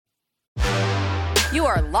You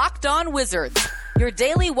are Locked On Wizards, your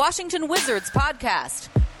daily Washington Wizards podcast.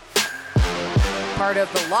 Part of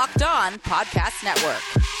the Locked On Podcast Network,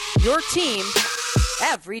 your team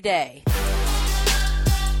every day.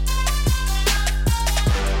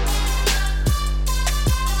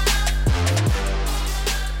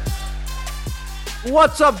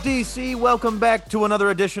 What's up, DC? Welcome back to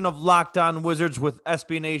another edition of Locked On Wizards with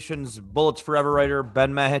SB Nation's Bullets Forever writer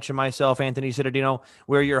Ben Mahich and myself, Anthony Cittadino.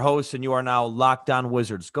 We're your hosts, and you are now Locked On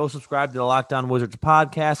Wizards. Go subscribe to the Locked On Wizards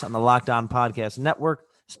podcast on the Locked On Podcast Network,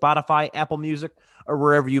 Spotify, Apple Music, or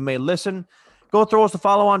wherever you may listen. Go throw us a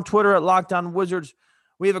follow on Twitter at Locked On Wizards.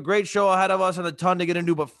 We have a great show ahead of us and a ton to get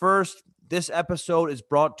into, but first, this episode is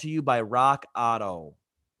brought to you by Rock Auto.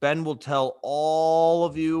 Ben will tell all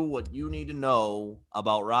of you what you need to know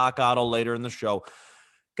about Rock Auto later in the show.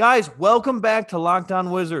 Guys, welcome back to Locked On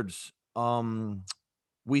Wizards.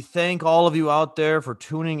 We thank all of you out there for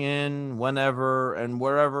tuning in whenever and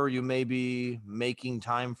wherever you may be making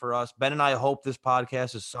time for us. Ben and I hope this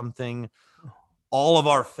podcast is something all of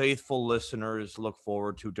our faithful listeners look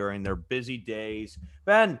forward to during their busy days.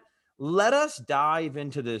 Ben, let us dive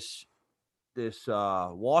into this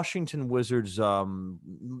Washington Wizards, the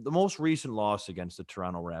most recent loss against the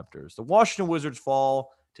Toronto Raptors. The Washington Wizards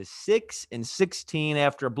fall to 6-16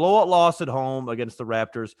 after a blowout loss at home against the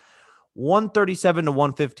Raptors,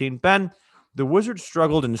 137-115. Ben, the Wizards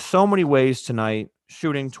struggled in so many ways tonight,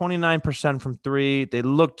 shooting 29% from three. They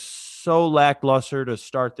looked so lackluster to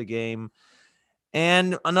start the game.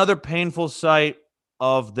 And another painful sight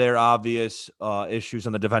of their obvious issues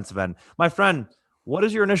on the defensive end. My friend, what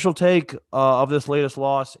is your initial take of this latest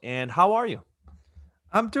loss, and how are you?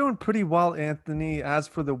 I'm doing pretty well, Anthony. As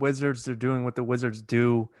for the Wizards, they're doing what the Wizards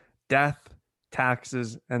do: death,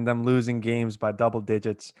 taxes, and them losing games by double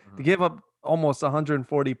digits. They gave up almost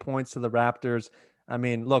 140 points to the Raptors. I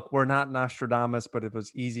mean, look, we're not Nostradamus, but it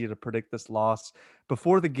was easy to predict this loss.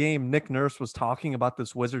 Before the game, Nick Nurse was talking about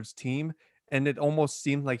this Wizards team, and it almost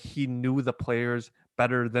seemed like he knew the players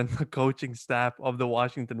better than the coaching staff of the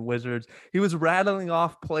Washington Wizards. He was rattling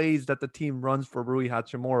off plays that the team runs for Rui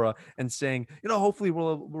Hachimura and saying, hopefully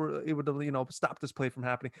we're able to, stop this play from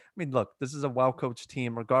happening. I mean, look, this is a well-coached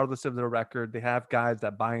team, regardless of their record. They have guys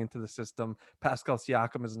that buy into the system. Pascal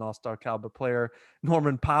Siakam is an all-star caliber player.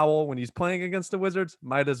 Norman Powell, when he's playing against the Wizards,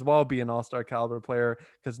 might as well be an all-star caliber player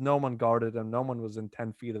because no one guarded him. No one was in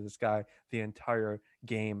 10 feet of this guy the entire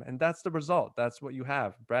game. And that's the result. That's what you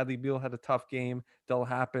have. Bradley Beal had a tough game. That'll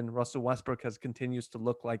happen. Russell Westbrook continues to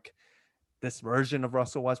look like this version of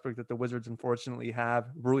Russell Westbrook that the Wizards unfortunately have.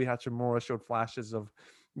 Rui Hachimura showed flashes of,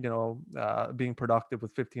 being productive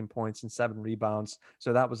with 15 points and 7 rebounds.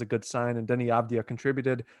 So that was a good sign. And Deni Avdija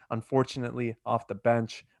contributed, unfortunately, off the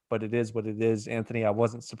bench. But it is what it is, Anthony. I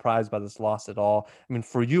wasn't surprised by this loss at all. I mean,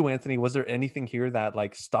 for you, Anthony, was there anything here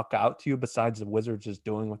that stuck out to you besides the Wizards just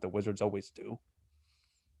doing what the Wizards always do?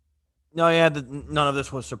 No, yeah, none of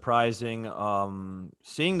this was surprising.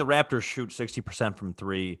 Seeing the Raptors shoot 60% from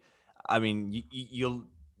three, I mean,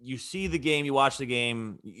 you see the game, you watch the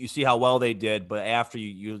game, you see how well they did, but after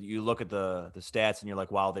you look at the stats and you're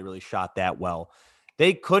like, wow, they really shot that well.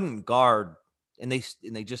 They couldn't guard, and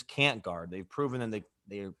they just can't guard. They've proven that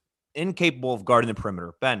they're incapable of guarding the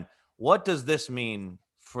perimeter. Ben, what does this mean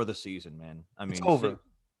for the season, man? I mean, it's over.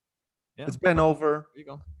 Yeah. It's been over. There you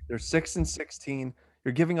go. They're 6-16.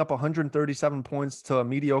 You're giving up 137 points to a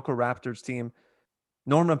mediocre Raptors team.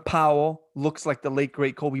 Norman Powell looks like the late,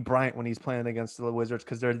 great Kobe Bryant when he's playing against the Wizards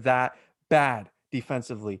because they're that bad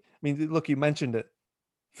defensively. I mean, look, you mentioned it.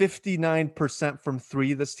 59% from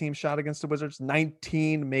three this team shot against the Wizards,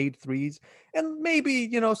 19 made threes. And maybe,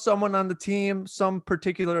 someone on the team, some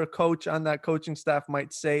particular coach on that coaching staff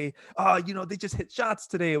might say, they just hit shots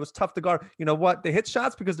today. It was tough to guard. You know what? They hit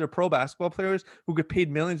shots because they're pro basketball players who get paid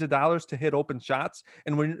millions of dollars to hit open shots.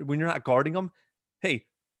 And when you're not guarding them, hey,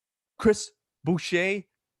 Chris Boucher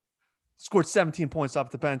scored 17 points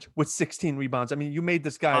off the bench with 16 rebounds. I mean, you made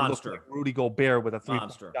this guy look like Rudy Gobert with a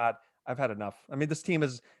three-point shot. I've had enough. I mean, this team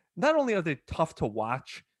is not only are they tough to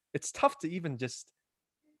watch, it's tough to even just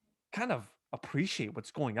kind of appreciate what's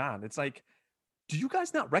going on. It's like, do you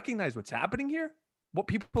guys not recognize what's happening here? What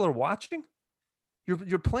people are watching?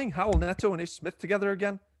 You're playing Howell Neto and Ish Smith together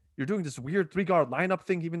again. You're doing this weird 3-guard lineup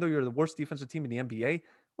thing, even though you're the worst defensive team in the NBA.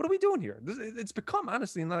 What are we doing here? It's become,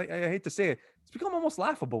 honestly, and I hate to say it, it's become almost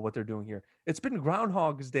laughable what they're doing here. It's been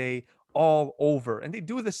Groundhog's Day all over. And they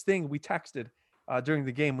do this thing we texted. during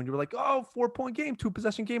the game when you were like, oh, 4-point game,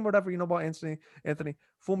 2-possession game, whatever. You know about Anthony,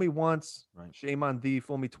 fool me once, Right. shame on thee.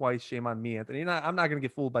 Fool me twice, shame on me, Anthony. And I'm not going to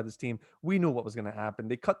get fooled by this team. We knew what was going to happen.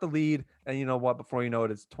 They cut the lead, and you know what? Before you know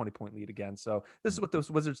it, it's a 20-point lead again. So this is what this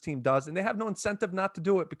Wizards team does, and they have no incentive not to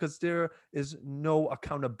do it because there is no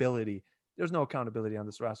accountability. There's no accountability on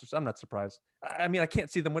this roster, so I'm not surprised. I mean, I can't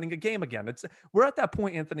see them winning a game again. We're at that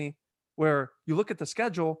point, Anthony, where you look at the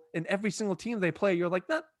schedule and every single team they play, you're like,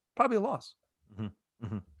 nah, probably a loss. Mm-hmm.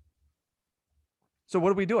 Mm-hmm. So what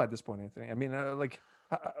do we do at this point, Anthony? I mean,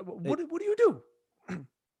 what do you do?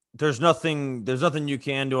 There's nothing you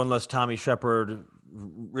can do unless Tommy Shepard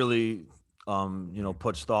really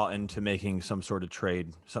puts thought into making some sort of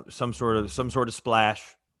trade, some sort of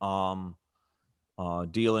splash,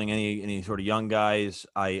 dealing any sort of young guys.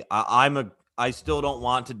 I still don't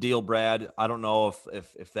want to deal Brad. I don't know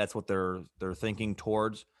if that's what they're thinking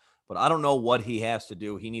towards, but I don't know what he has to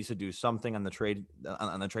do. He needs to do something on the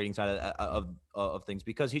trading side of things,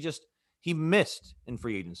 because he missed in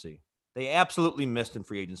free agency. They absolutely missed in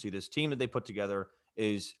free agency. This team that they put together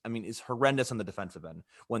is horrendous on the defensive end.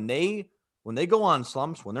 When they go on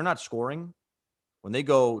slumps, when they're not scoring, when they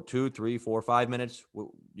go 2, 3, 4, 5 minutes,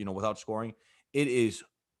 without scoring, it is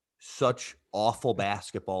such awful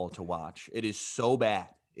basketball to watch. It is so bad.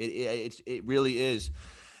 It really is.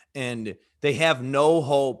 And they have no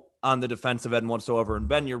hope on the defensive end whatsoever. And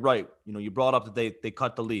Ben, you're right. You brought up that they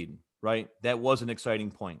cut the lead, right? That was an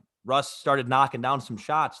exciting point. Russ started knocking down some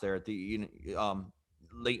shots there at the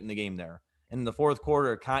late in the game there. In the fourth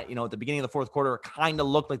quarter, at the beginning of the fourth quarter, it kind of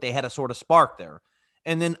looked like they had a sort of spark there.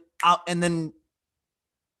 And then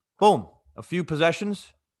boom, a few possessions,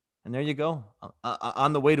 and there you go,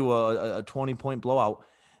 on the way to a 20-point blowout.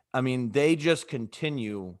 I mean, they just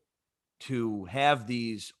continue to have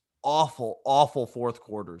these awful fourth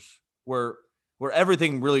quarters where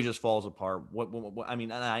everything really just falls apart. I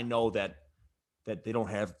mean, and I know that they don't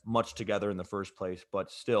have much together in the first place,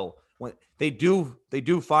 but still, when they do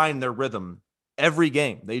find their rhythm every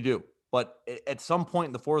game, they do. But at some point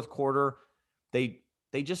in the fourth quarter, they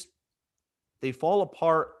fall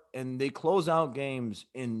apart, and they close out games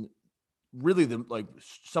in really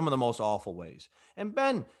some of the most awful ways. And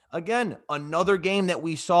Ben, again, another game that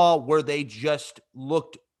we saw where they just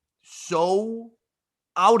looked so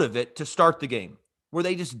out of it to start the game, where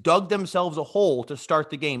they just dug themselves a hole to start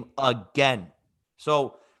the game again.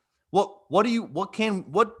 So what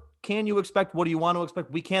can you expect? What do you want to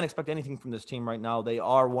expect? We can't expect anything from this team right now. They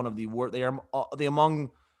are one of the worst. They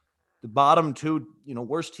among the bottom 2,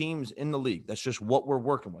 worst teams in the league. That's just what we're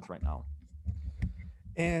working with right now.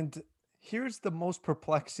 And here's the most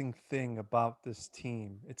perplexing thing about this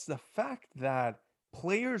team. It's the fact that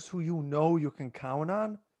players who you can count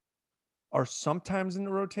on are sometimes in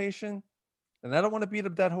the rotation. And I don't want to beat a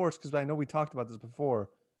dead horse because I know we talked about this before.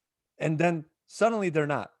 And then suddenly they're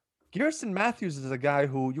not. Garrison Matthews is a guy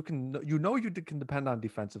who you can depend on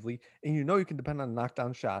defensively, and you can depend on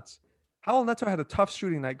knockdown shots. Howell Neto had a tough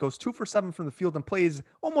shooting night, goes 2 for 7 from the field, and plays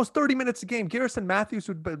almost 30 minutes a game. Garrison Matthews,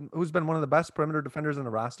 who's been one of the best perimeter defenders on the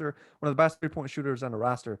roster, one of the best 3-point shooters on the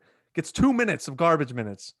roster, gets 2 minutes of garbage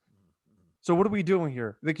minutes. So what are we doing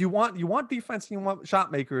here? Like, you want defense and you want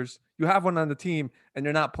shot makers. You have one on the team, and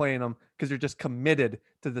you're not playing them because you're just committed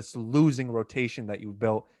to this losing rotation that you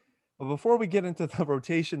built. But before we get into the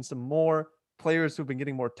rotation, some more players who've been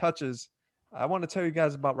getting more touches, I want to tell you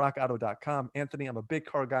guys about rockauto.com. Anthony, I'm a big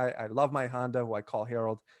car guy. I love my Honda, who I call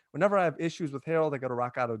Harold. Whenever I have issues with Harold, I go to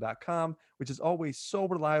rockauto.com, which is always so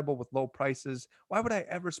reliable with low prices. Why would I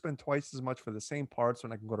ever spend twice as much for the same parts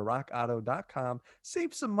when I can go to rockauto.com,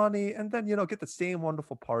 save some money, and then, get the same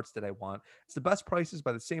wonderful parts that I want? It's the best prices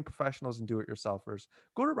by the same professionals and do-it-yourselfers.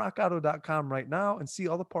 Go to rockauto.com right now and see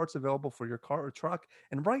all the parts available for your car or truck,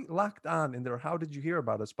 and write Locked On in their How Did You Hear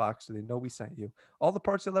About Us box so they know we sent you. All the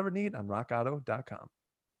parts you'll ever need on rockauto.com.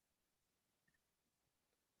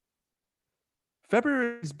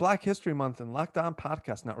 February is Black History Month, and Locked On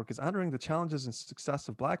Podcast Network is honoring the challenges and success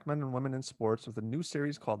of Black men and women in sports with a new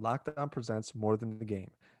series called Locked On Presents More Than the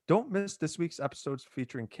Game. Don't miss this week's episodes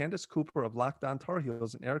featuring Candace Cooper of Locked On Tar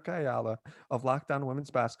Heels and Erica Ayala of Locked On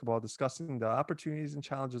Women's Basketball, discussing the opportunities and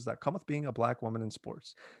challenges that come with being a Black woman in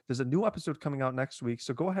sports. There's a new episode coming out next week,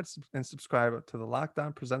 so go ahead and subscribe to the Locked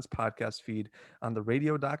On Presents podcast feed on the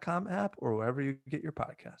radio.com app or wherever you get your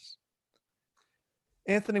podcasts.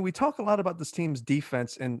 Anthony, we talk a lot about this team's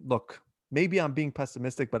defense, and look, maybe I'm being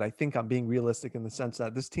pessimistic, but I think I'm being realistic in the sense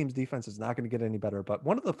that this team's defense is not going to get any better. But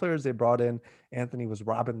one of the players they brought in, Anthony, was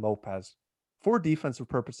Robin Lopez for defensive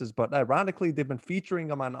purposes. But ironically, they've been featuring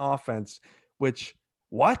him on offense, which,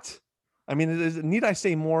 what? I mean, need I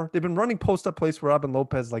say more? They've been running post-up plays for Robin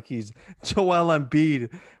Lopez like he's Joel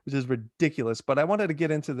Embiid, which is ridiculous. But I wanted to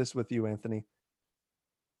get into this with you, Anthony.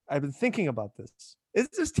 I've been thinking about this. Is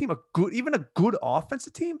this team even a good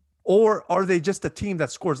offensive team? Or are they just a team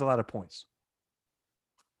that scores a lot of points?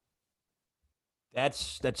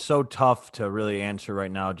 That's so tough to really answer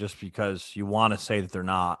right now, just because you want to say that they're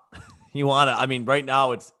not. I mean, right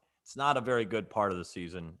now it's not a very good part of the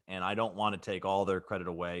season, and I don't want to take all their credit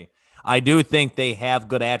away. I do think they have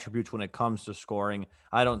good attributes when it comes to scoring.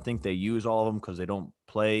 I don't think they use all of them because they don't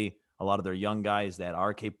play a lot of their young guys that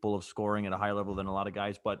are capable of scoring at a higher level than a lot of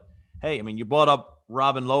guys. But hey, I mean, you brought up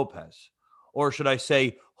Robin Lopez, or should I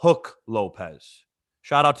say Hook Lopez?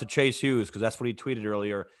 Shout out to Chase Hughes, because that's what he tweeted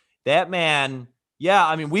earlier. That man, yeah,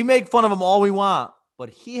 I mean, we make fun of him all we want, but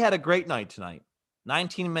he had a great night tonight.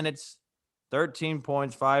 19 minutes, 13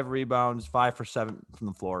 points, 5 rebounds, 5 for 7 from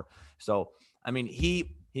the floor. So, I mean,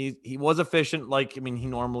 he was efficient, like, I mean, he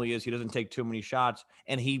normally is. He doesn't take too many shots,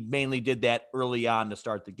 and he mainly did that early on to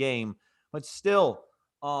start the game. But still,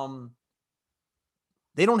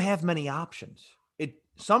 they don't have many options.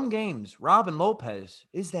 Some games, Robin Lopez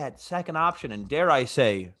is that second option, and dare I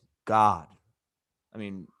say, God. I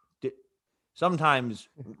mean, sometimes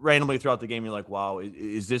randomly throughout the game, you're like, wow,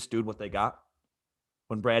 is this dude what they got?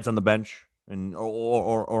 When Brad's on the bench, and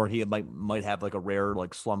or he might have like a rare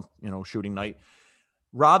like slump, shooting night.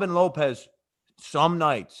 Robin Lopez some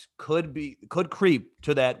nights could creep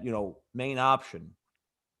to that, main option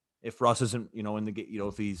if Russ isn't, in the,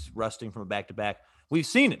 if he's resting from a back-to-back. We've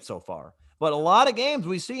seen it so far. But a lot of games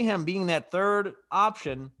we see him being that third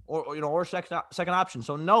option or second option.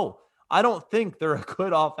 So no, I don't think they're a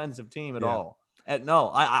good offensive team at all. No,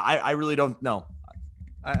 I really don't know.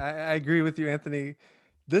 I agree with you, Anthony.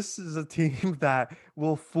 This is a team that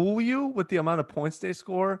will fool you with the amount of points they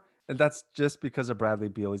score. And that's just because of Bradley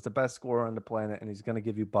Beal. He's the best scorer on the planet, and he's going to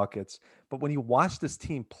give you buckets. But when you watch this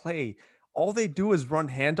team play, all they do is run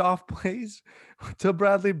handoff plays to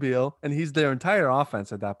Bradley Beal, and he's their entire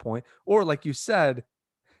offense at that point. Or like you said,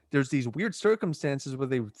 there's these weird circumstances where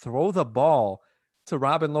they throw the ball to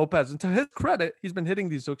Robin Lopez. And to his credit, he's been hitting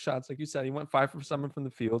these hook shots. Like you said, he went 5 for 7 from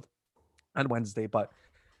the field on Wednesday. But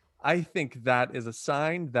I think that is a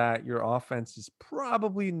sign that your offense is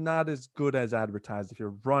probably not as good as advertised if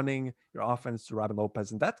you're running your offense to Robin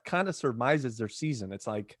Lopez. And that kind of surmises their season. It's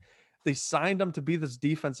like they signed him to be this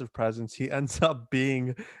defensive presence. He ends up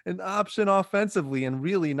being an option offensively and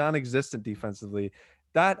really non-existent defensively.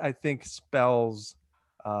 That, I think, spells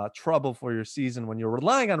trouble for your season when you're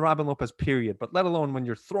relying on Robin Lopez, period, but let alone when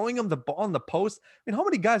you're throwing him the ball in the post. I mean, how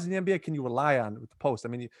many guys in the NBA can you rely on with the post? I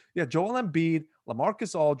mean, you have Joel Embiid,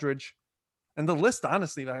 LaMarcus Aldridge, and the list,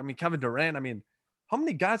 honestly, I mean, Kevin Durant. I mean, how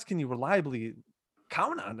many guys can you reliably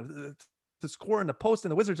count on to score in the post?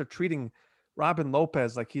 And the Wizards are treating Robin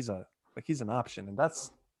Lopez like he's an option. And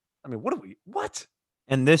that's, I mean, what?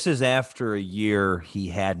 And this is after a year he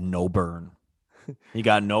had no burn. He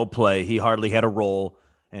got no play. He hardly had a role.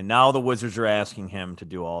 And now the Wizards are asking him to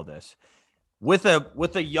do all this with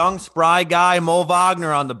a young, spry guy, Mo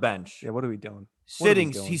Wagner, on the bench. Yeah, what are we doing?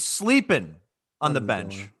 Sitting, he's sleeping on the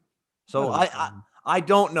bench. So I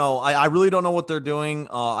don't know. I really don't know what they're doing.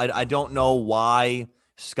 I don't know why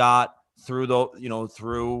Scott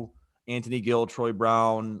threw Anthony Gill, Troy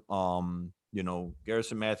Brown,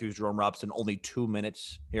 Garrison Matthews, Jerome Robinson, only 2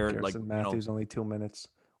 minutes here. Garrison Matthews, only 2 minutes.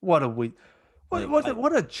 What a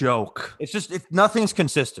joke. It's nothing's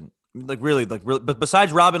consistent. Really, but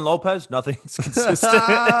besides Robin Lopez, nothing's consistent.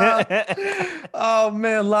 Oh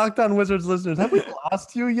man, Locked On Wizards listeners, have we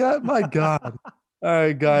lost you yet? My God. All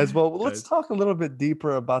right, guys. Well, let's talk a little bit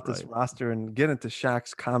deeper about this roster and get into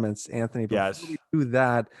Shaq's comments, Anthony. Before we do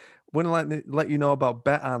that, want to let you know about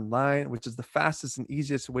Bet Online, which is the fastest and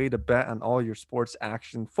easiest way to bet on all your sports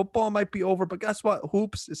action. Football might be over, but guess what?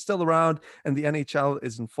 Hoops is still around, and the NHL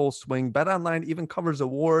is in full swing. Bet Online even covers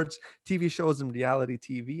awards, TV shows, and reality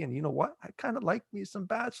TV. And you know what? I kind of like me some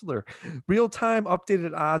Bachelor. Real-time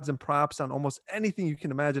updated odds and props on almost anything you can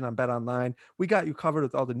imagine on Bet Online. We got you covered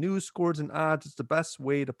with all the news, scores, and odds. It's the best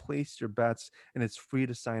way to place your bets, and it's free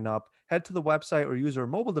to sign up. Head to the website or use your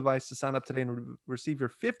mobile device to sign up today and receive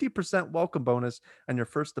your 50% welcome bonus on your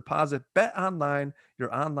first deposit. Bet Online,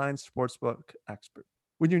 your online sportsbook expert.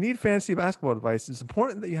 When you need fantasy basketball advice, it's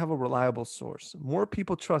important that you have a reliable source. More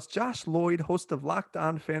people trust Josh Lloyd, host of Locked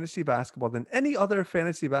On Fantasy Basketball, than any other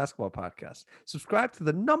fantasy basketball podcast. Subscribe to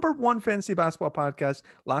the #1 fantasy basketball podcast,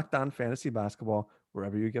 Locked On Fantasy Basketball,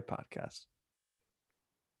 wherever you get podcasts.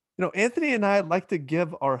 Anthony and I like to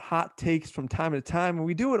give our hot takes from time to time, and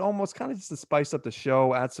we do it almost kind of just to spice up the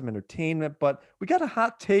show, add some entertainment. But we got a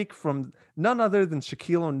hot take from none other than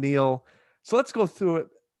Shaquille O'Neal. So let's go through it.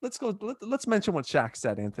 Let's mention what Shaq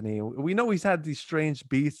said, Anthony. We know he's had these strange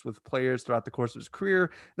beefs with players throughout the course of his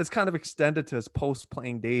career. That's kind of extended to his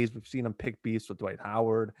post-playing days. We've seen him pick beefs with Dwight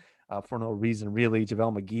Howard for no reason, really.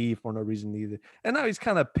 JaVale McGee for no reason either. And now he's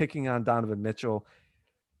kind of picking on Donovan Mitchell.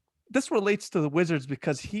 This relates to the Wizards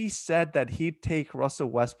because he said that he'd take Russell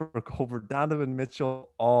Westbrook over Donovan Mitchell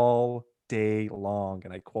all day long.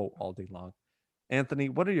 And I quote, all day long. Anthony,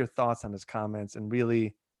 what are your thoughts on his comments? And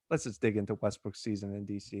really, let's just dig into Westbrook's season in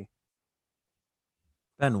DC.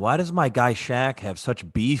 Ben, why does my guy Shaq have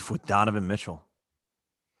such beef with Donovan Mitchell?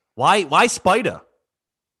 Why Spider?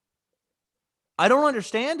 I don't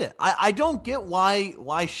understand it. I don't get why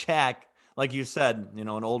Shaq, like you said, an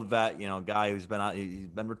old vet, guy who's he's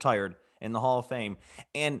been retired in the Hall of Fame.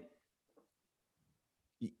 And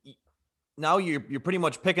now you're pretty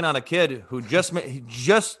much picking on a kid who just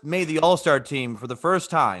made the All-Star team for the first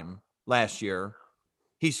time last year.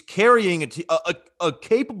 He's carrying a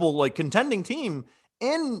capable, contending team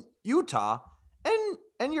in Utah,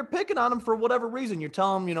 and you're picking on him for whatever reason. You're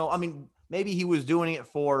telling him, maybe he was doing it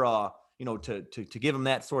for to give him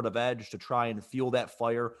that sort of edge, to try and fuel that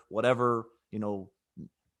fire, whatever,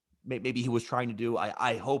 maybe he was trying to do.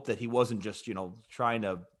 I hope that he wasn't just, trying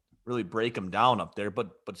to really break him down up there,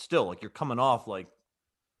 but still, you're coming off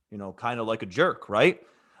kind of like a jerk, right?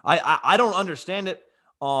 I don't understand it.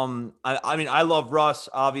 I love Russ.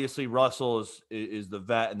 Obviously, Russell is the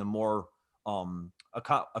vet and the more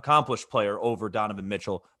accomplished player over Donovan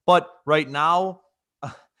Mitchell. But right now,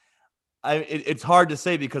 it's hard to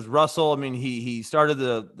say because Russell, he started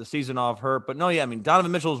the season off hurt. But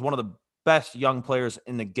Donovan Mitchell is one of the best young players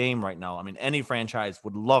in the game right now. Any franchise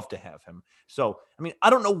would love to have him. So,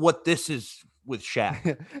 I don't know what this is with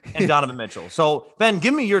Shaq and Donovan Mitchell. So, Ben,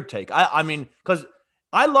 give me your take. Because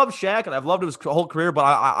I love Shaq and I've loved his whole career,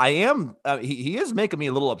 but he is making me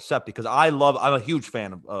a little upset because I'm a huge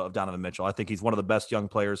fan of Donovan Mitchell. I think he's one of the best young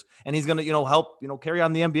players, and he's going to, help, carry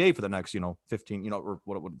on the NBA for the next, 15, or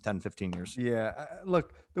 10, 15 years. Yeah.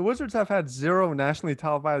 Look, the Wizards have had 0 nationally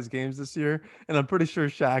televised games this year, and I'm pretty sure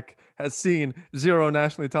Shaq has seen 0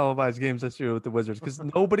 nationally televised games this year with the Wizards because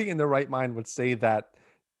nobody in their right mind would say that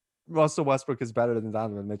Russell Westbrook is better than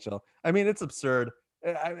Donovan Mitchell. It's absurd.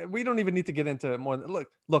 We don't even need to get into it more.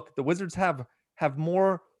 Look. The Wizards have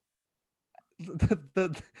more.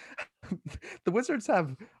 The Wizards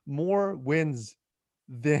have more wins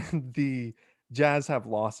than the Jazz have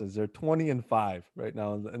losses. They're 20-5 right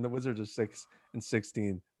now, and the Wizards are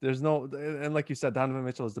 6-16. There's no, and like you said, Donovan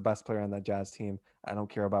Mitchell is the best player on that Jazz team. I don't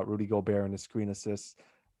care about Rudy Gobert and his screen assists.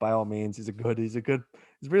 By all means, he's a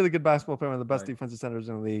really good basketball player, one of the best defensive centers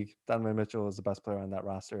in the league. Donovan Mitchell is the best player on that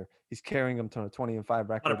roster. He's carrying them to a 20-5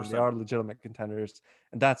 record. And they are legitimate contenders,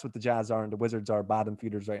 and that's what the Jazz are, and the Wizards are bottom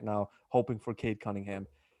feeders right now, hoping for Cade Cunningham.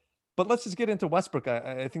 But let's just get into Westbrook.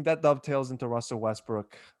 I think that dovetails into Russell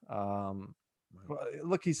Westbrook.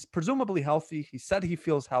 Look, he's presumably healthy. He said he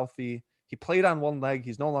feels healthy. He played on one leg.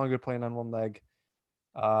 He's no longer playing on one leg.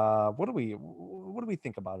 What do we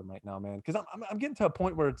think about him right now, man? Because I'm getting to a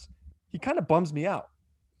point where he kind of bums me out.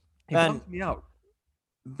 Bums me out.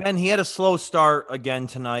 Ben, he had a slow start again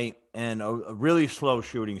tonight and a really slow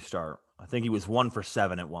shooting start. I think he was 1 for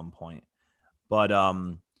 7 at one point. But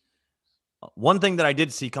one thing that I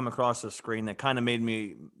did see come across the screen that kind of made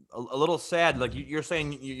me a little sad, like you're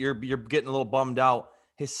saying, you're getting a little bummed out.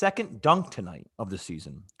 His second dunk tonight of the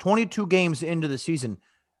season, 22 games into the season,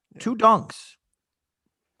 2 dunks.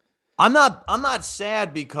 I'm not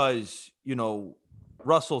sad because,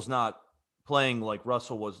 Russell's not playing like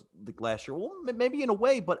Russell was last year. Well, maybe in a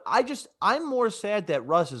way, but I'm more sad that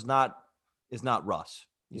Russ is not Russ.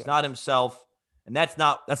 He's not himself. And that's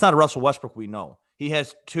not a Russell Westbrook we know. He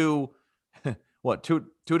has 2 to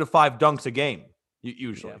 5 dunks a game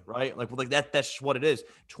usually, right? That's what it is.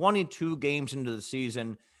 22 games into the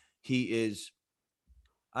season, he is,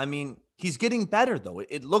 he's getting better though.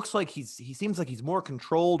 It looks like he seems like he's more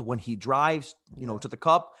controlled when he drives, to the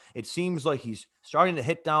cup. It seems like he's starting to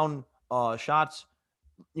hit down shots,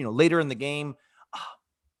 later in the game.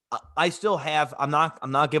 I still have, I'm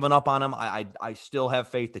not giving up on him. I still have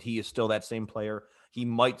faith that he is still that same player. He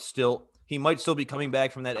might still be coming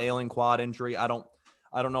back from that ailing quad injury. I don't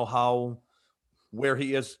know where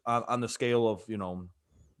he is on the scale of,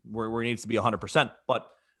 where he needs to be 100%, but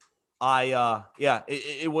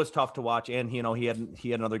it was tough to watch. And, he had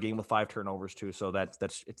another game with 5 turnovers too. So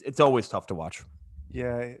it's always tough to watch.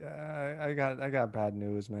 Yeah. I got bad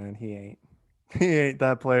news, man. He ain't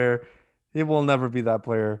that player. He will never be that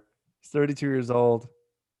player. He's 32 years old.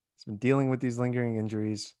 He's been dealing with these lingering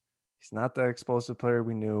injuries. He's not the explosive player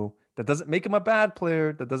we knew. That doesn't make him a bad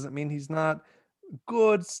player. That doesn't mean he's not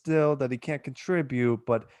good still, that he can't contribute.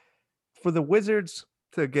 But for the Wizards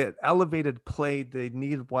to get elevated play, they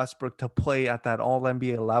need Westbrook to play at that all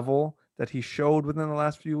NBA level that he showed within the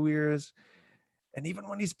last few years. And even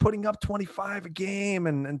when he's putting up 25 a game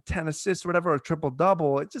and 10 assists, whatever, a triple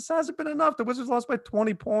double, it just hasn't been enough. The Wizards lost by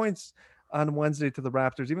 20 points on Wednesday to the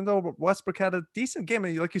Raptors, even though Westbrook had a decent game.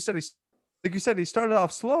 And like you said, he started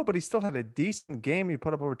off slow, but he still had a decent game. He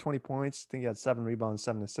put up over 20 points. I think he had 7 rebounds,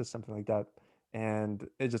 7 assists, something like that. And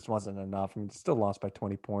it just wasn't enough. I mean, still lost by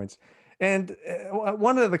 20 points. And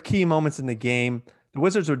one of the key moments in the game, the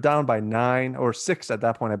Wizards were down by 9 or 6 at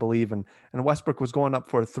that point, I believe. And Westbrook was going up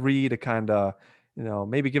for a 3 to kind of,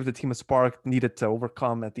 maybe give the team a spark needed to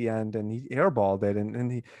overcome at the end. And he airballed it.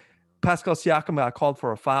 And Pascal Siakam got called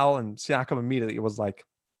for a foul. And Siakam immediately was like,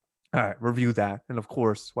 all right, review that. And of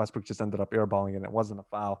course, Westbrook just ended up airballing and it wasn't a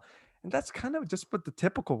foul. And that's kind of just what the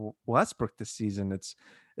typical Westbrook this season.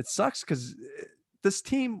 It sucks because this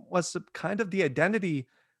team was kind of the identity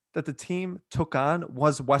that the team took on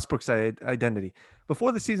was Westbrook's identity.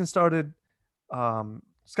 Before the season started,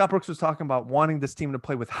 Scott Brooks was talking about wanting this team to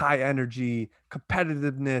play with high energy,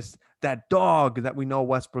 competitiveness, that dog that we know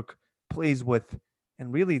Westbrook plays with.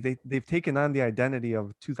 And really, they've taken on the identity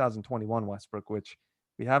of 2021 Westbrook, which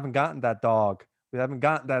we haven't gotten that dog. We haven't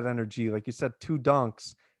gotten that energy. Like you said, 2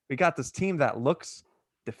 dunks. We got this team that looks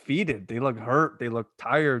defeated. They look hurt. They look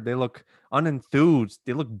tired. They look unenthused.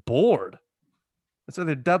 They look bored. That's why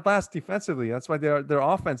they're dead last defensively. That's why their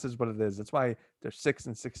offense is what it is. That's why they're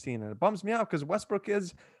 6-16. And it bums me out because Westbrook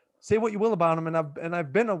is, say what you will about him, and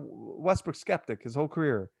I've been a Westbrook skeptic his whole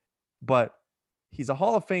career, but he's a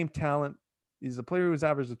Hall of Fame talent. He's a player who's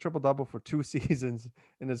averaged a triple-double for 2 seasons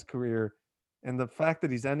in his career. And the fact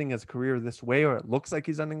that he's ending his career this way, or it looks like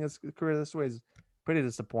he's ending his career this way, is pretty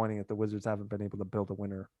disappointing that the Wizards haven't been able to build a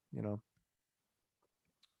winner,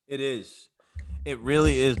 It is. It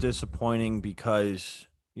really is disappointing because,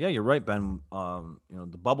 yeah, you're right, Ben.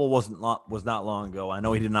 The bubble was not long ago. I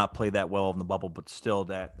know he did not play that well in the bubble, but still,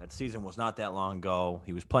 that season was not that long ago.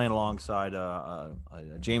 He was playing alongside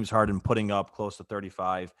James Harden, putting up close to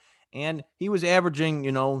 35, and he was averaging,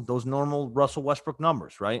 those normal Russell Westbrook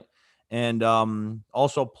numbers, right? And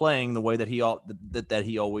also playing the way that he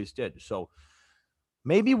always did. So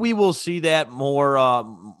maybe we will see that more,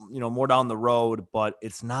 more down the road, but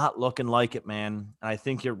it's not looking like it, man. And I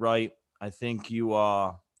think you're right. I think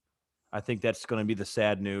that's going to be the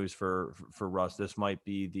sad news for Russ. This might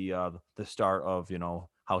be the start of,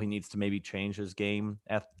 how he needs to maybe change his game,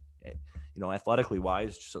 athletically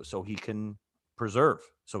wise, so he can preserve,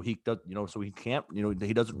 so he does, so he can't,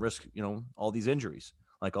 he doesn't risk, all these injuries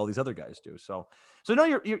like all these other guys do. So no,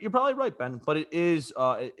 you're probably right, Ben. But it is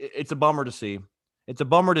it's a bummer to see. It's a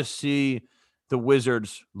bummer to see the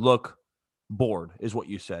Wizards look bored, is what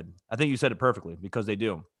you said. I think you said it perfectly because they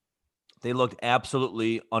do. They looked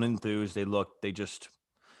absolutely unenthused.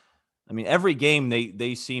 Every game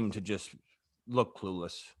they seem to just look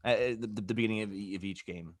clueless at the beginning of each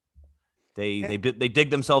game. They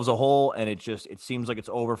dig themselves a hole, and it seems like it's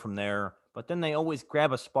over from there. But then they always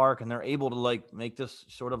grab a spark, and they're able to make this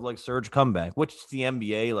sort of surge comeback, which is the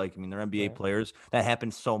NBA. They're NBA Right. players. That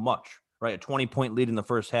happens so much, right? A 20-point lead in the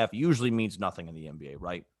first half usually means nothing in the NBA,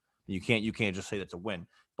 right? You can't just say that's a win.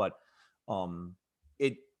 But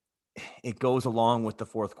it goes along with the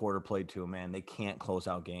fourth quarter play too, man. They can't close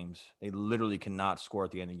out games. They literally cannot score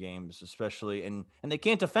at the end of games, especially and they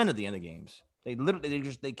can't defend at the end of games.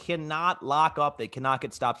 They cannot lock up. They cannot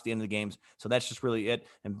get stops at the end of the games. So that's just really it.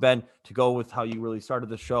 And Ben, to go with how you really started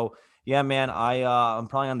the show, yeah, man, I'm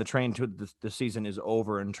probably on the train to the season is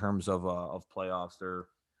over in terms of playoffs.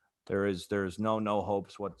 There's no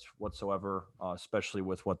hopes whatsoever, especially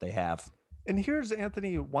with what they have. And here's,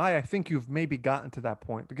 Anthony, why I think you've maybe gotten to that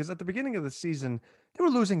point. Because at the beginning of the season, they were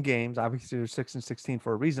losing games. Obviously, they're 6-16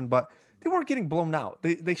 for a reason, but they weren't getting blown out.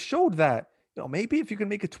 They showed that, maybe if you can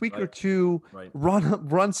make a tweak or two, Right.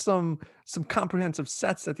 run some comprehensive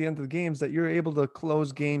sets at the end of the games, that you're able to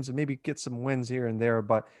close games and maybe get some wins here and there.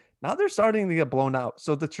 But now they're starting to get blown out.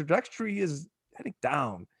 So the trajectory is heading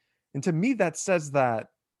down. And to me, that says that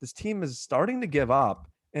this team is starting to give up.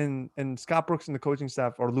 And Scott Brooks and the coaching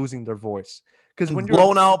staff are losing their voice, because when you're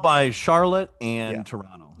blown out by Charlotte and Yeah.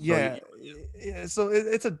 Toronto. So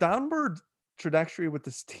it's a downward trajectory with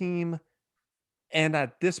this team. And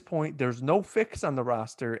at this point, there's no fix on the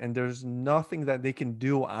roster, and there's nothing that they can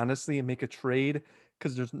do, honestly, and make a trade,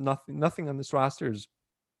 because there's nothing on this roster.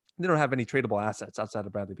 They don't have any tradable assets outside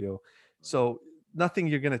of Bradley Beal. So nothing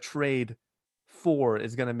you're going to trade 4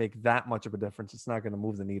 is going to make that much of a difference. It's not going to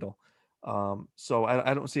move the needle. So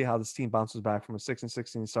I don't see how this team bounces back from a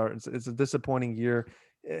 6-16 start. It's a disappointing year,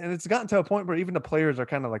 and it's gotten to a point where even the players are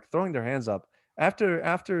kind of like throwing their hands up.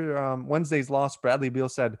 After Wednesday's loss, Bradley Beal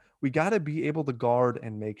said, "We got to be able to guard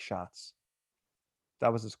and make shots."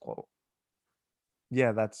 That was his quote.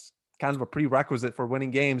 Yeah, that's kind of a prerequisite for winning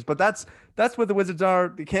games, but that's what the Wizards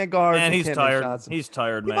are. They can't guard. And he's can't tired. Make shots. He's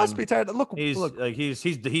tired, man. He must be tired. Look,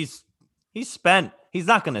 he's spent. He's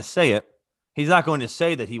not going to say it. He's not going to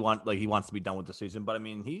say that he wants to be done with the season. But I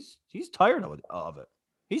mean, he's tired of it.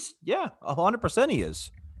 He's 100% he is.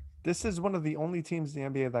 This is one of the only teams in the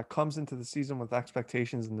NBA that comes into the season with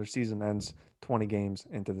expectations, and their season ends 20 games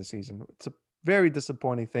into the season. It's a very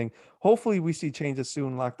disappointing thing. Hopefully we see changes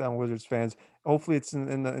soon, Lockdown Wizards fans. Hopefully it's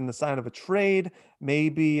in the sign of a trade,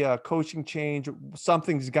 maybe a coaching change.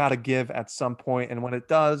 Something's got to give at some point, and when it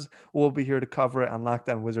does, we'll be here to cover it on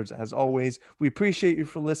Lockdown Wizards as always. We appreciate you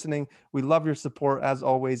for listening. We love your support as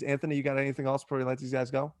always. Anthony, you got anything else before we let these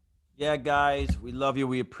guys go? Yeah, guys, we love you.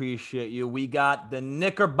 We appreciate you. We got the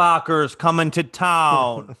Knickerbockers coming to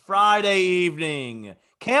town Friday evening.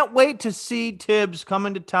 Can't wait to see Tibbs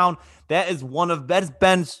coming to town. That's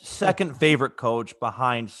Ben's second favorite coach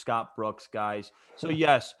behind Scott Brooks, guys. So,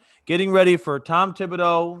 yes, getting ready for Tom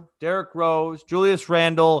Thibodeau, Derrick Rose, Julius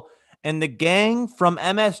Randle, and the gang from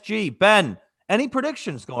MSG. Ben, any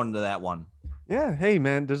predictions going into that one? Yeah, hey,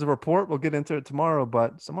 man, there's a report. We'll get into it tomorrow,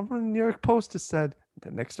 but someone from the New York Post has said the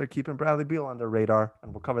Knicks are keeping Bradley Beal on their radar,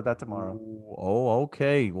 and we'll cover that tomorrow. Oh,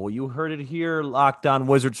 okay. Well, you heard it here, Locked On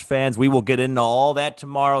Wizards fans. We will get into all that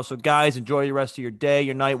tomorrow. So, guys, enjoy the rest of your day,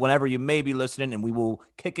 your night, whenever you may be listening, and we will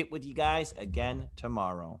kick it with you guys again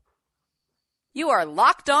tomorrow. You are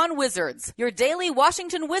Locked On Wizards, your daily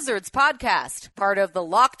Washington Wizards podcast, part of the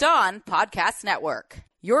Locked On Podcast Network.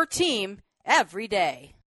 Your team every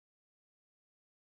day.